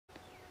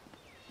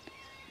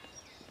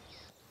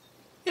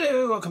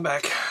welcome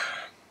back.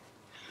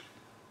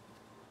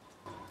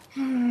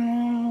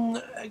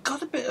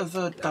 Got a bit of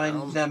a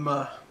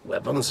dilemma.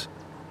 Weapons?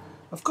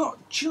 I've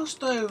got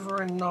just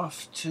over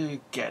enough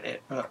to get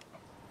it, but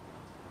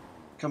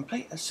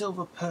complete a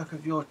silver perk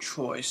of your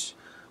choice,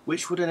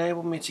 which would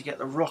enable me to get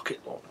the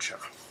rocket launcher.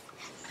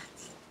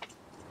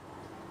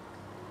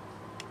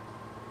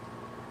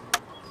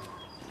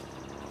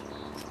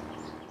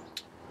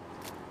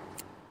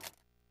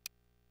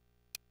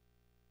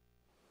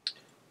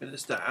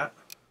 There's that.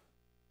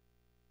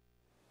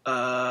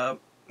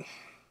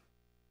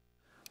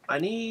 I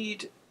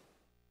need...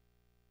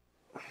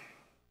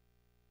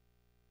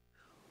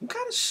 I'm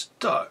kind of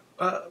stuck.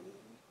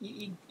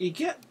 You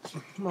get...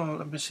 Well,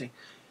 let me see.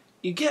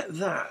 You get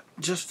that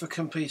just for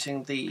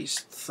completing these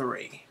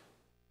 3.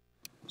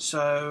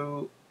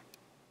 So...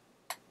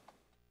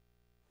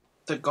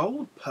 the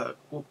gold perk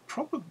will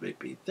probably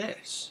be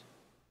this.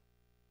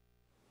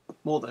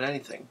 More than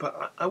anything.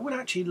 But I would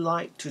actually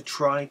like to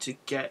try to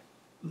get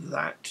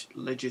that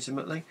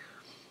legitimately.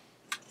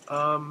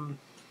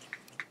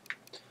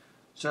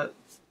 So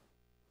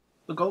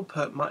the gold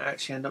perk might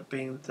actually end up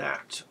being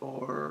that,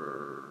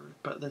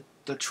 but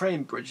the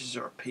train bridges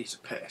are a piece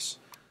of piss.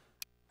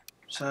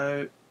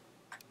 So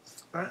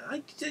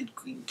I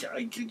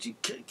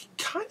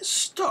kind of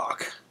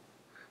stuck.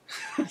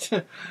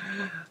 But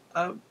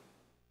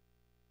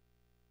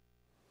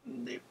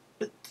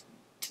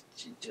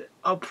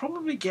I'll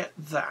probably get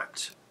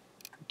that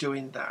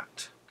doing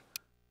that.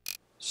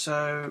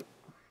 So,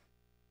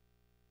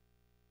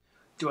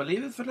 do I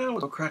leave it for now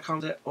or crack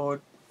on it, or...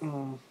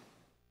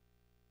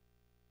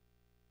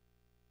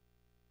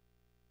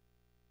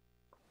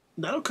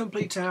 That'll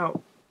complete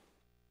out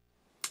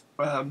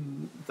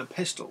the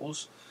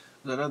pistols.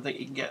 I don't think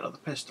you can get another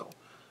pistol.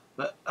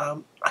 But I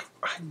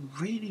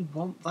really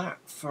want that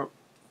for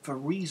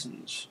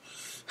reasons.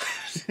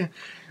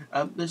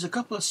 There's a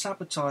couple of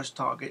sabotage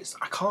targets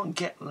I can't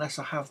get unless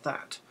I have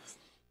that.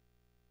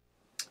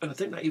 And I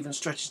think that even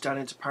stretches down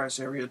into Paris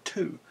Area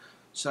 2.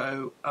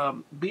 So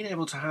being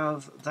able to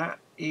have that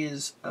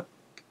is a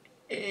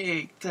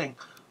big thing.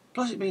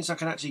 Plus it means I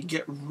can actually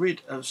get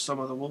rid of some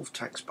of the wolf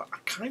tanks, but I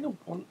kind of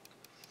want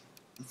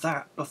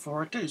that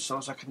before I do, so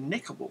as I can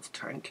nick a wolf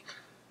tank,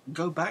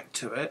 go back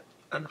to it,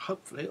 and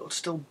hopefully it'll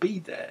still be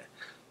there.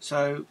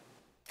 So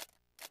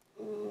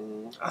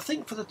I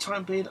think for the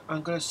time being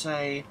I'm going to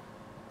say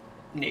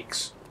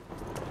nix.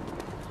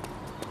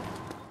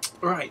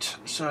 Right,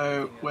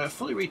 so we're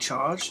fully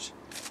recharged.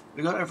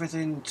 We got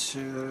everything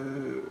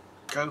to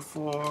go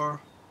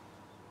for.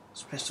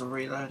 This pistol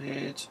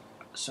reloaded.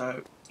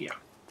 So yeah,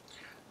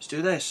 let's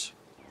do this.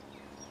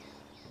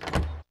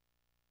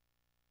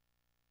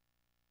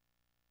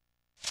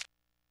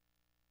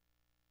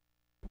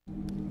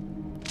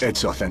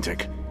 It's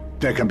authentic.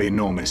 There can be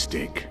no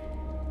mistake.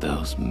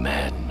 Those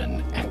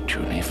madmen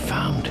actually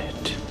found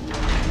it.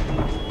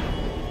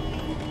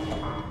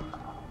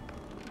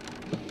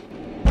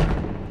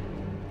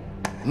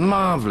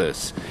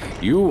 Marvelous.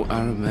 You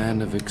are a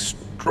man of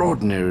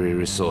extraordinary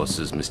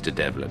resources, Mr.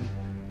 Devlin.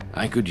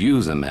 I could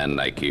use a man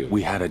like you.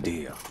 We had a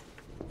deal.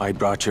 I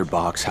brought your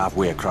box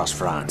halfway across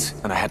France,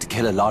 and I had to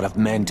kill a lot of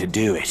men to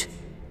do it.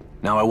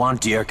 Now I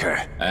want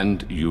Dierker.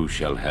 And you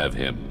shall have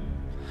him.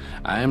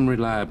 I am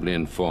reliably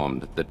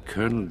informed that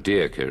Colonel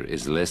Dierker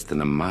is less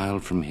than a mile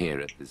from here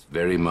at this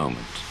very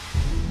moment.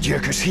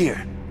 Dierker's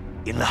here?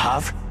 In the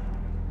Havre?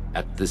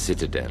 At the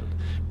Citadel,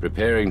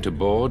 preparing to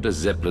board a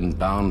Zeppelin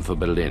bound for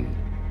Berlin.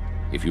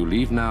 If you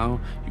leave now,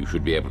 you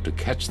should be able to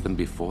catch them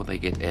before they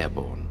get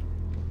airborne.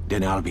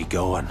 Then I'll be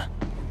going.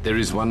 There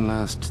is one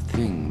last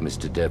thing,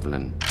 Mr.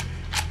 Devlin.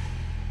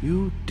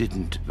 You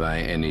didn't, by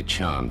any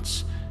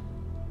chance,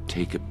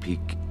 take a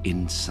peek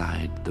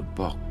inside the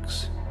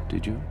box,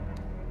 did you?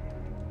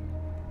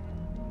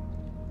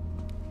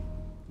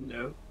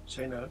 No,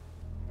 say no.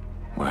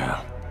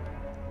 Well,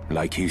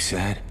 like you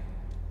said,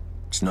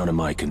 it's none of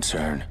my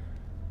concern.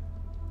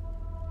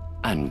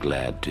 I'm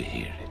glad to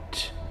hear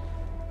it.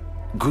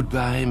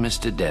 Goodbye,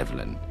 Mr.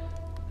 Devlin,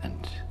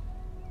 and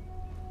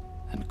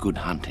good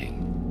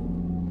hunting.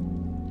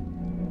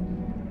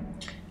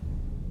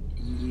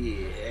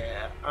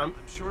 Yeah, I'm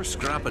Sure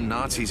scrapping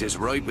Nazis is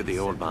right with the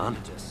old man.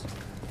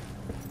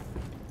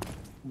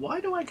 Why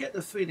do I get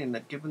the feeling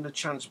that given the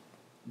chance,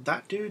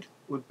 that dude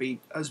would be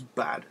as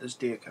bad as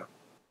Dierker?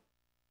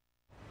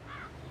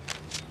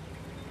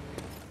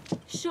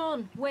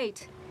 Sean,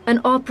 wait. An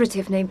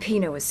operative named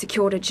Pino has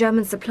secured a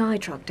German supply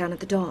truck down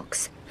at the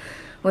docks.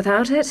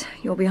 Without it,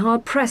 you'll be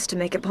hard-pressed to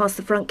make it past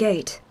the front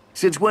gate.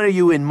 Since when are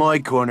you in my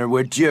corner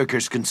where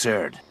Dierker's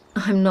concerned?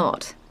 I'm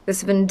not.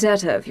 This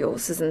vendetta of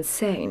yours is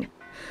insane.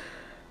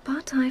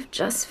 But I've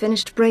just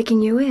finished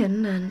breaking you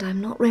in, and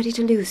I'm not ready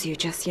to lose you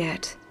just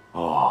yet.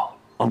 Oh,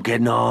 I'm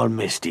getting all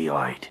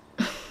misty-eyed.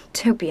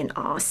 Don't be an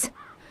arse.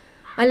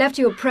 I left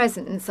you a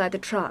present inside the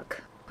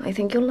truck. I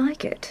think you'll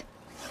like it.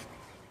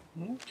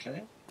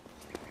 Okay.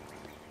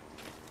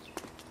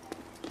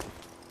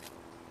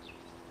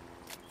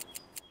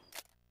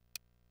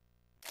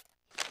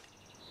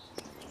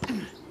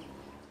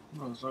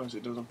 Well, as long as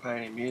it doesn't play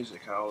any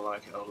music, I'll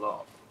like it a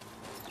lot.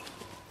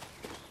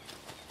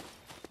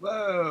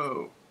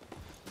 Whoa!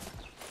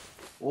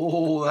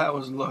 Oh, that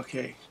was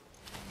lucky.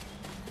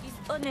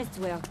 It's honest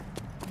work.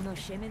 No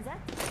shame in that.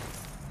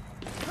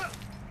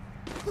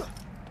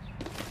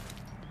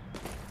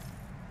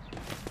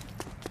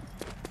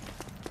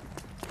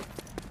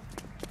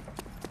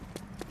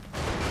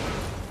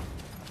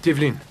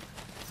 Devlin,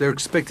 they're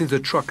expecting the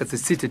truck at the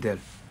Citadel.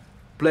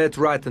 Play it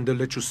right and they'll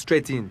let you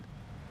straight in.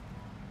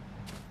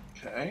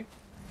 Okay.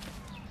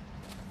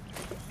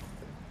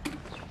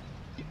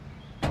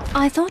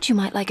 I thought you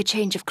might like a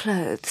change of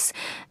clothes.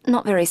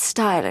 Not very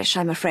stylish,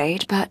 I'm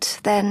afraid, but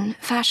then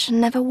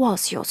fashion never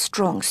was your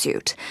strong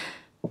suit.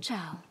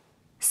 Ciao.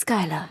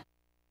 Skylar.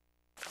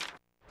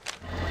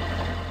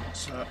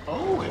 So,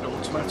 oh, it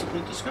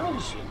automatically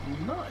disguises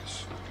you.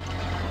 Nice.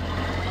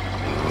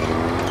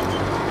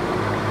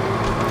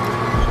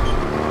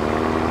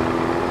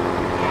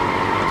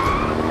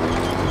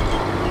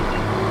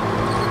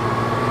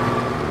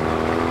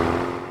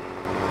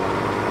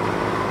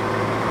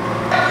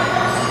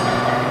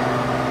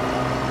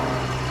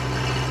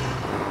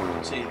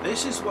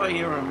 This is where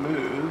you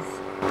remove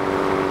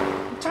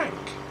the tank.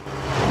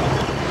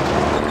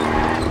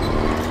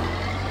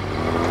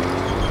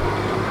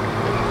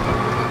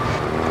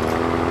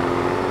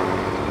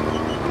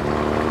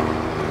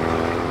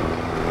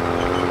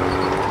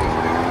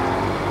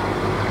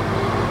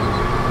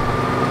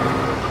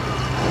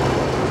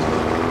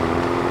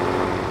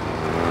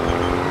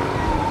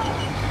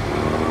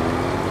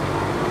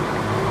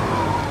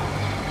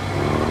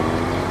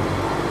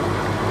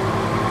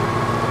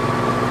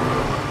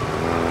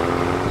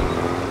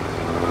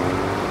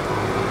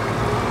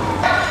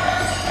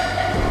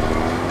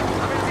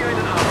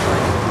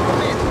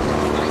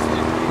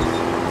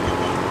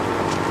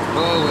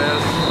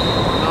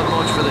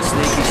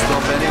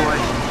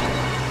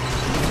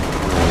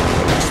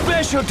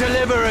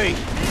 Delivery!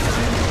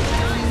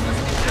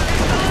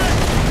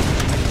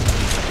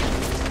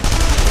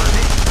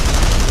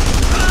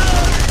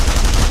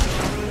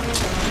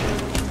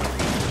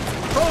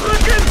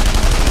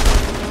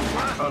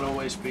 Can't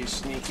always be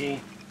sneaky.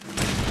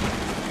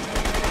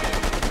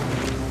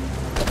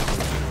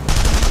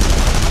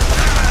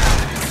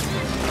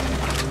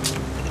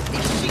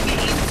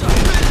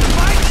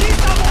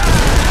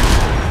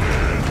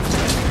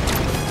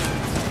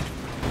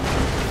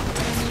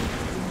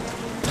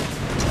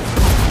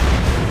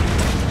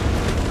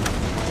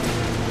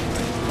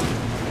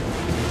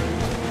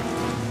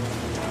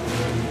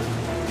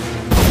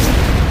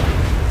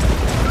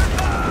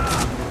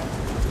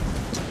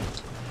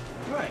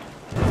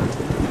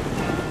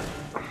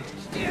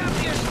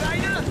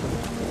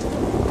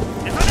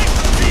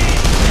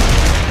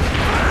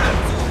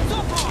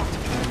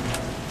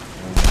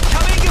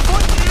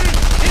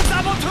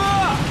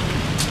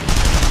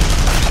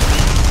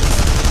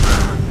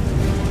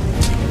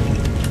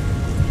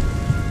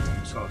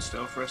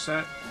 For a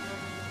sec.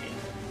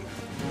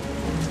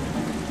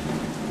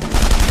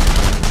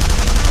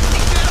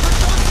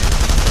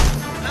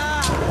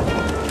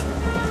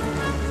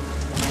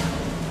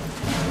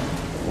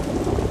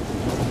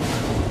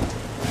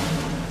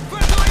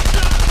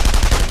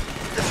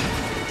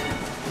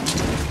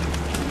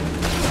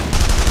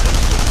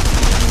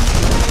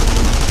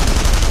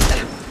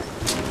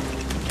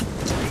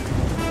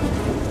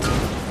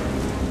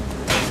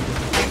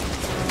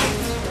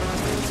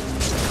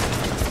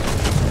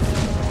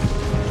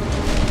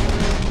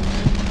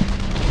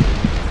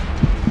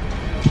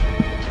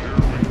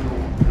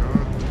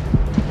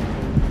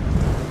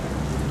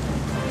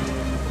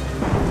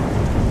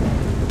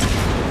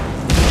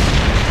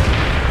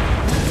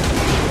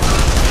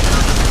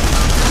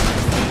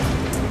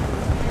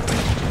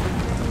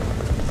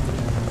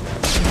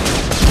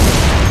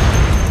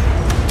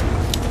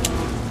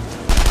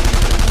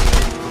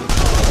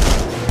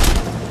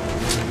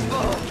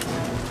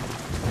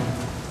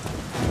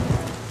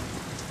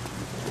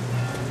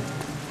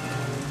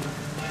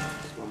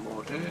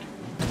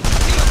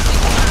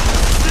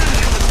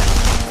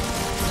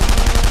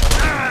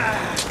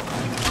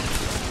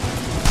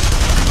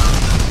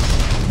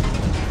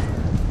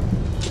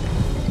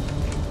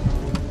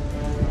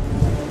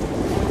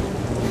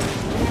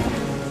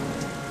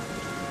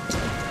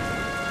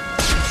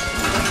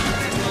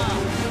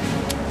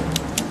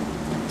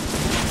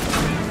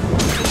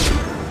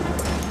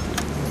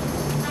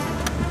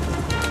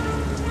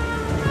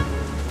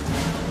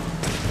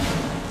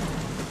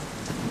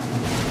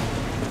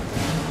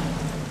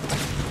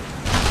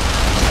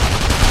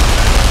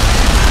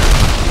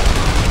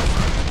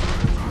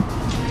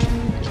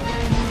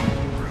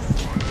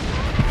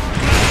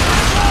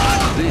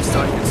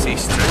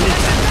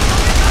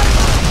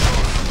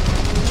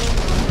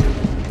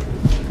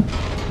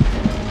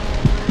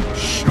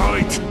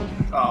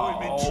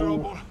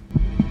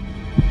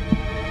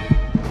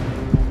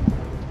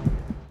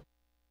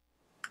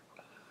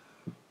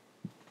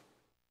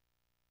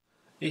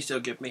 He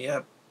still give me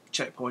a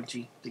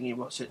checkpointy thingy.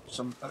 What's it?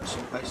 Some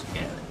place.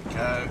 Yeah, there we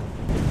go.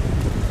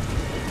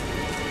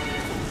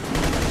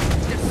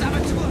 The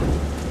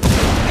Saboteur!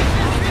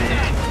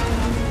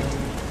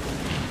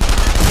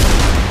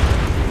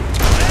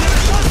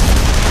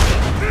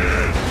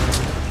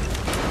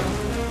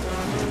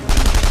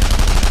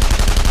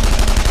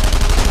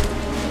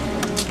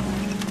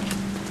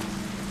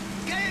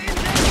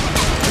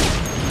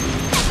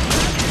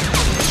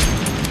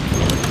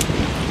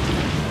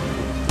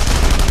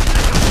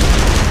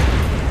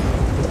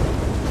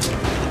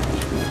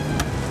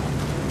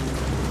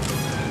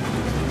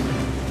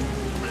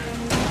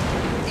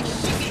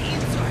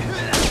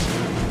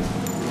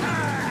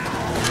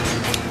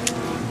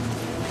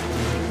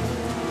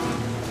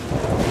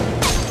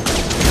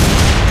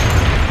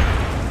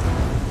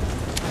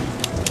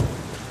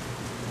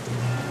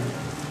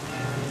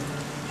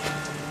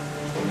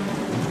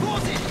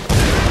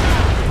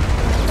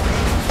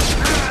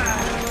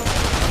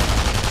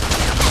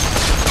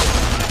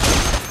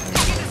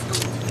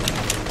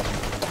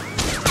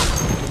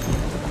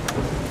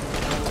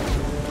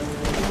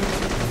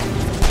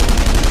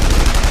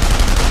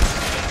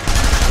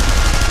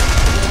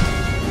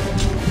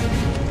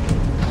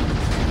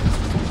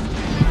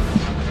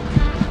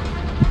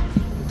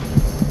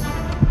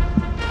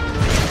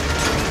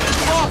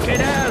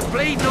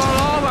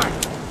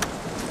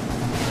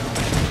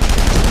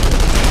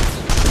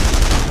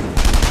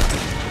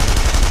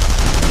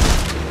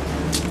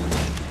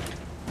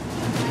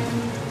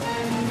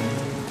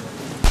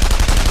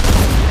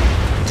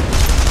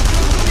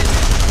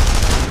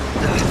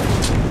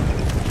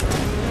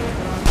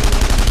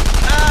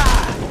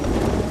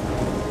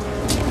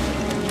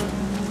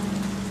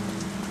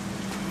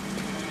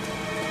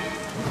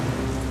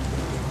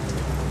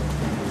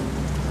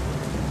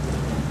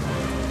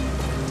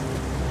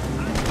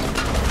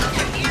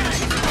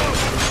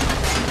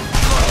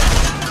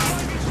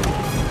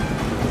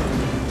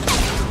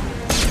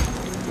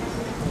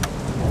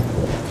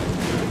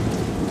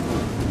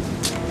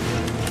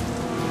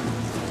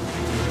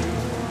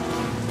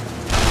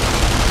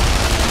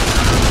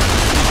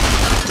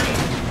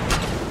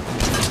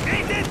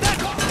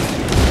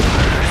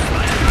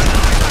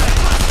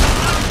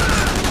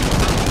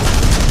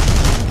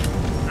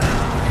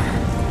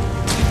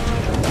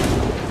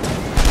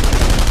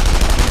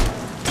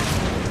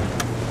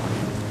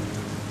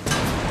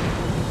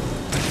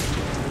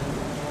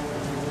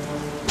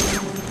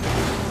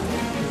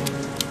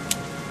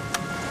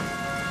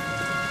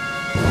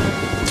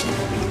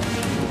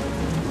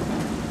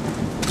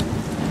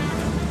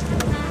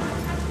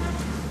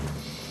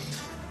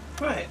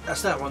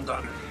 that's that one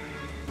done.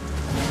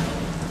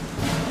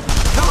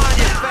 Come on,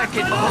 you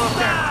fucking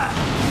hooker!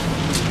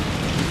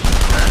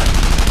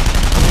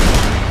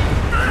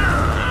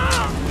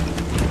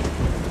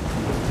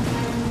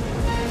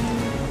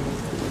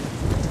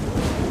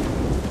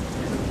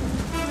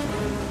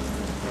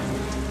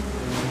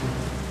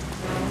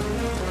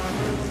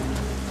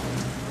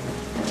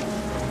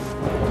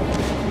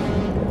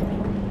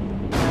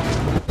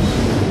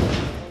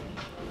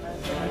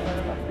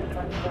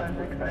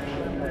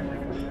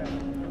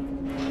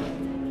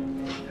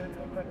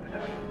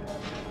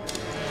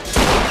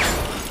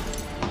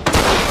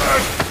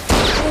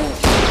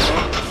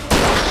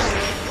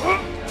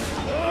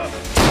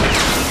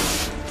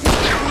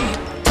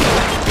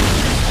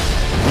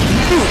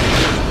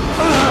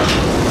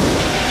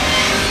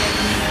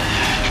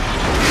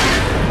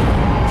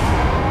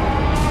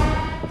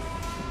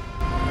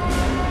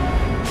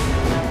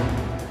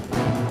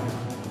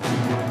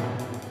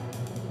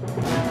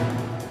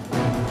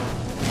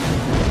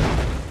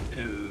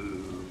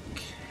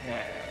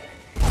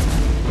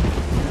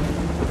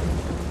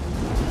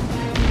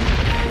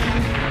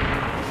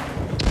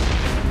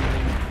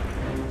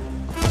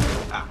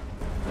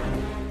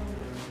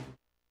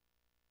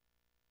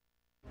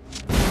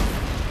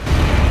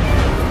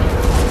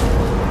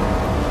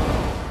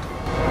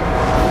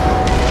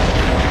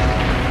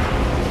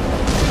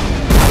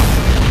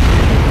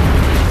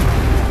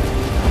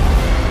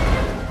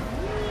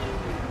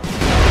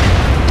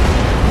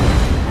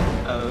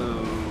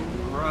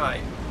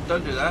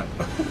 Don't do that.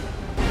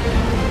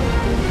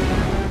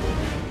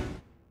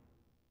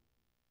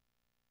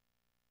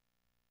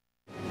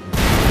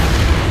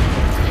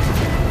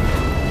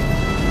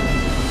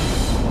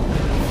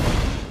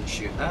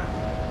 Shoot that.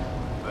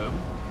 Boom.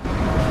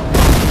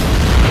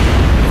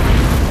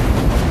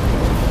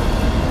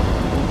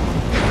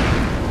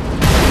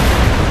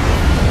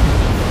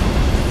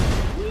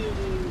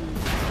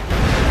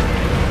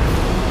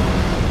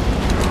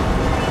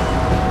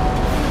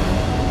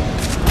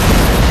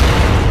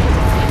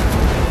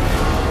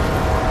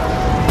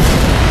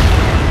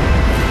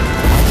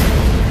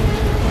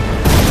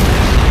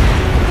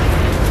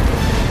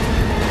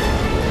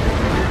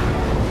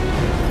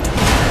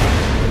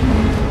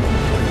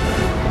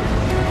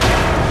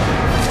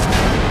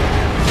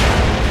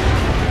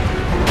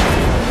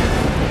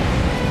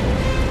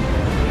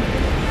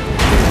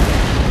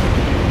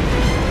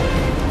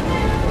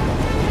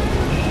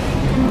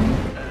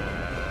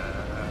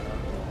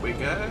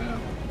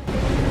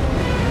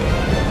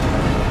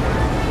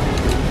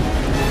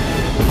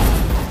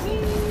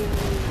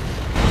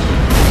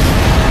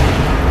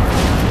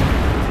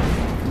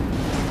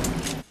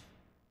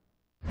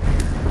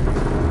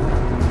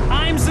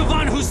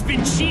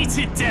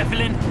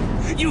 Devlin,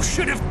 you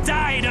should have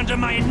died under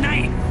my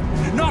knife.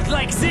 Not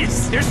like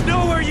this. There's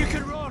nowhere you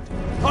can run.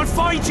 I'll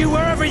find you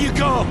wherever you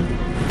go.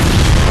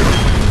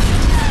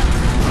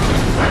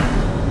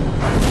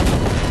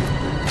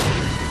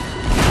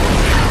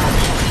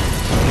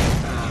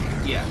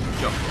 Yeah,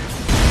 jump.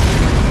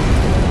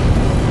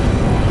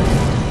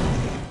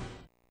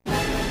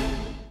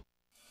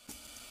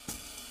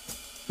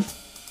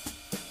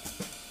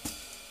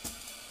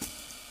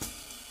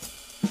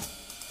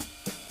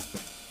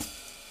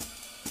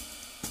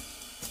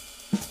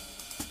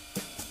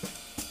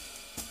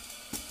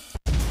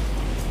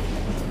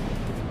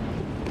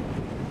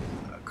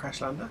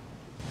 Crashlander.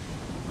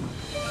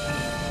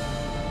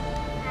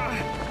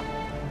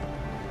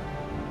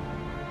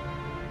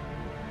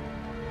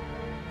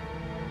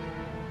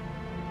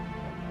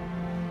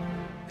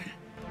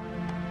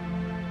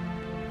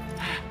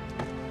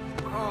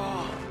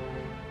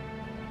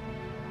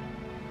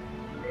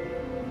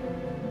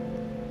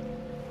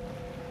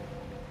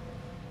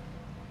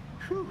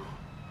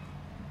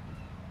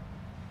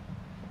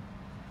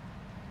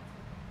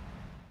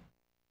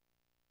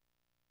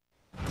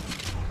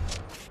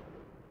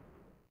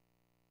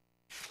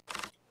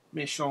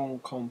 Mission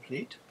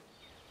complete.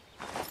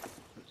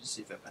 Let's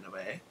see if I pen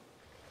away.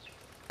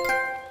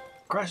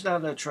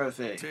 Crashlander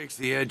trophy. Takes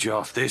the edge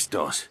off, this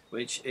does.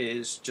 Which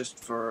is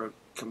just for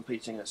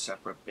completing a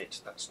separate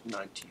bit. That's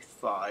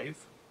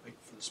 95. Wait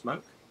for the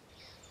smoke.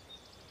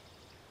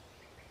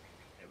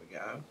 There we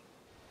go.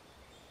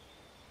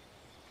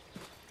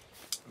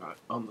 Right,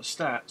 on the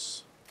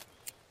stats,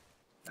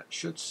 that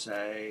should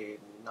say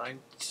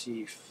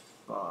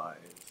 95.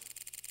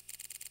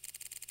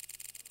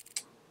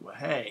 Well,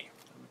 hey.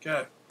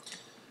 Go.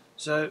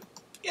 So,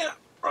 yeah,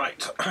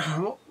 right.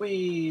 What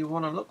we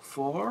want to look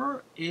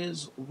for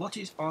is what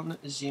is on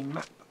the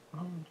map.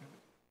 Oh,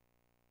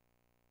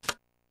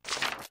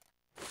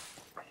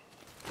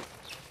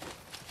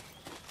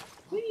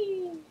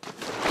 whee.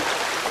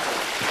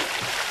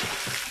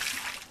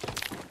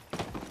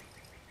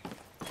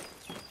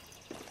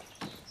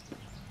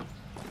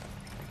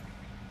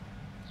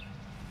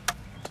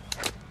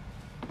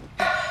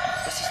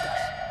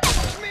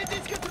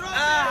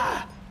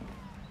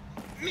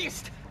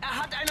 Mist!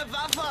 Hat eine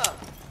Waffe!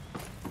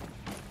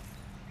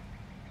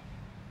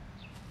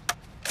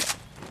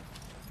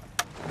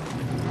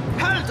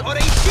 Halt, oder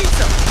ich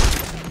schieße!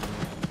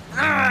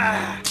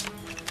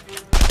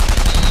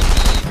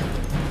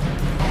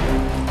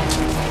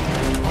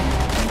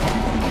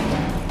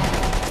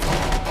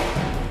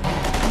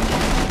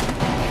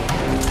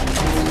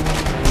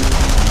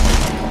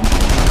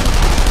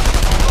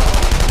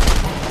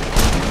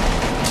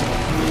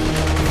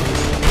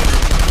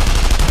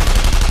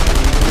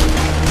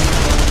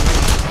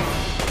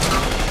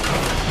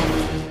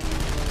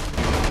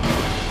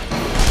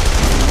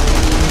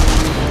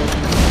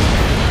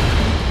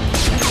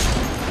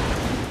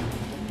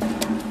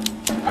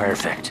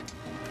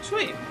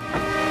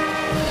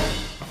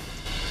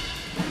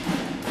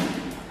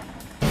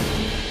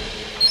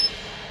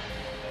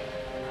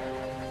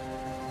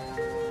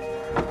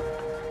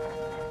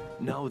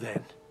 Now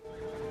then.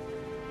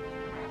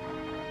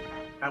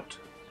 Out,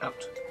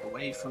 out,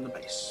 away from the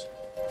base.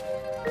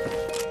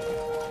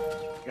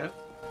 Go.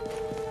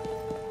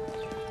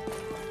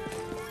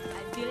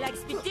 I feel like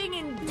spitting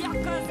in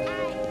Dierker's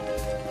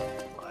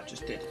eye. Well, I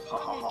just did. Ha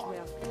ha ha.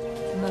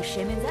 No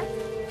shame in that.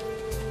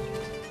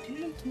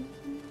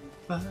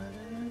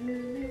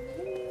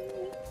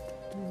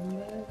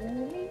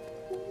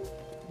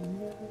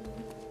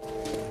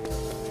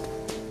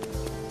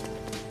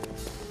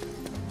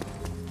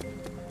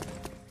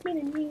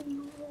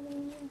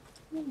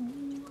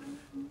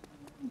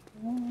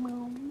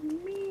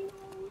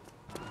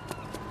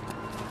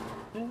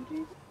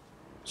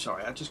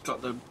 Sorry, I just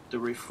got the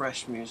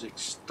refresh music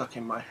stuck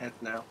in my head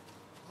now.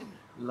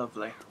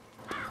 Lovely.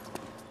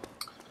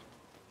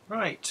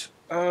 Right.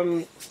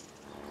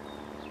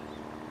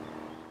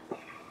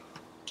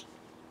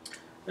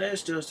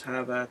 Let's just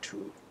have a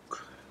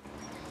talk.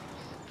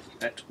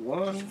 Act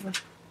 1.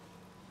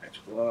 Act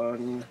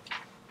 1.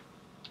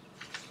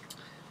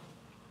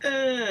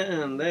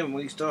 And then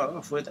we start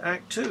off with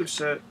Act 2.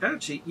 So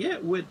actually, yeah,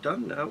 we're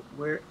done now.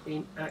 We're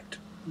in Act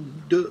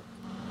 2.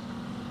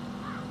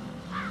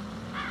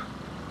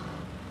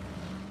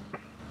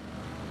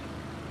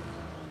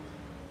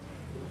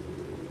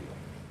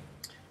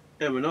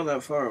 And we're not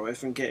that far away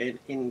from getting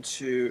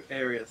into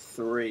Area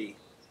 3.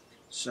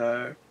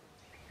 So...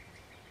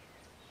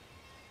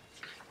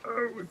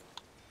 oh,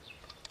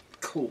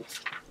 cool.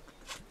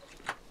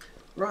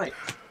 Right,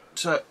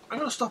 so I'm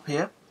going to stop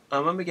here.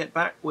 And when we get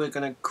back, we're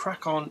going to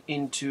crack on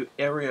into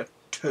Area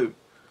 2.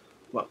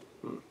 Well,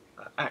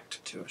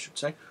 Act 2, I should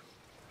say.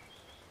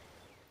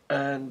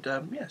 And,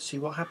 yeah, see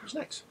what happens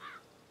next.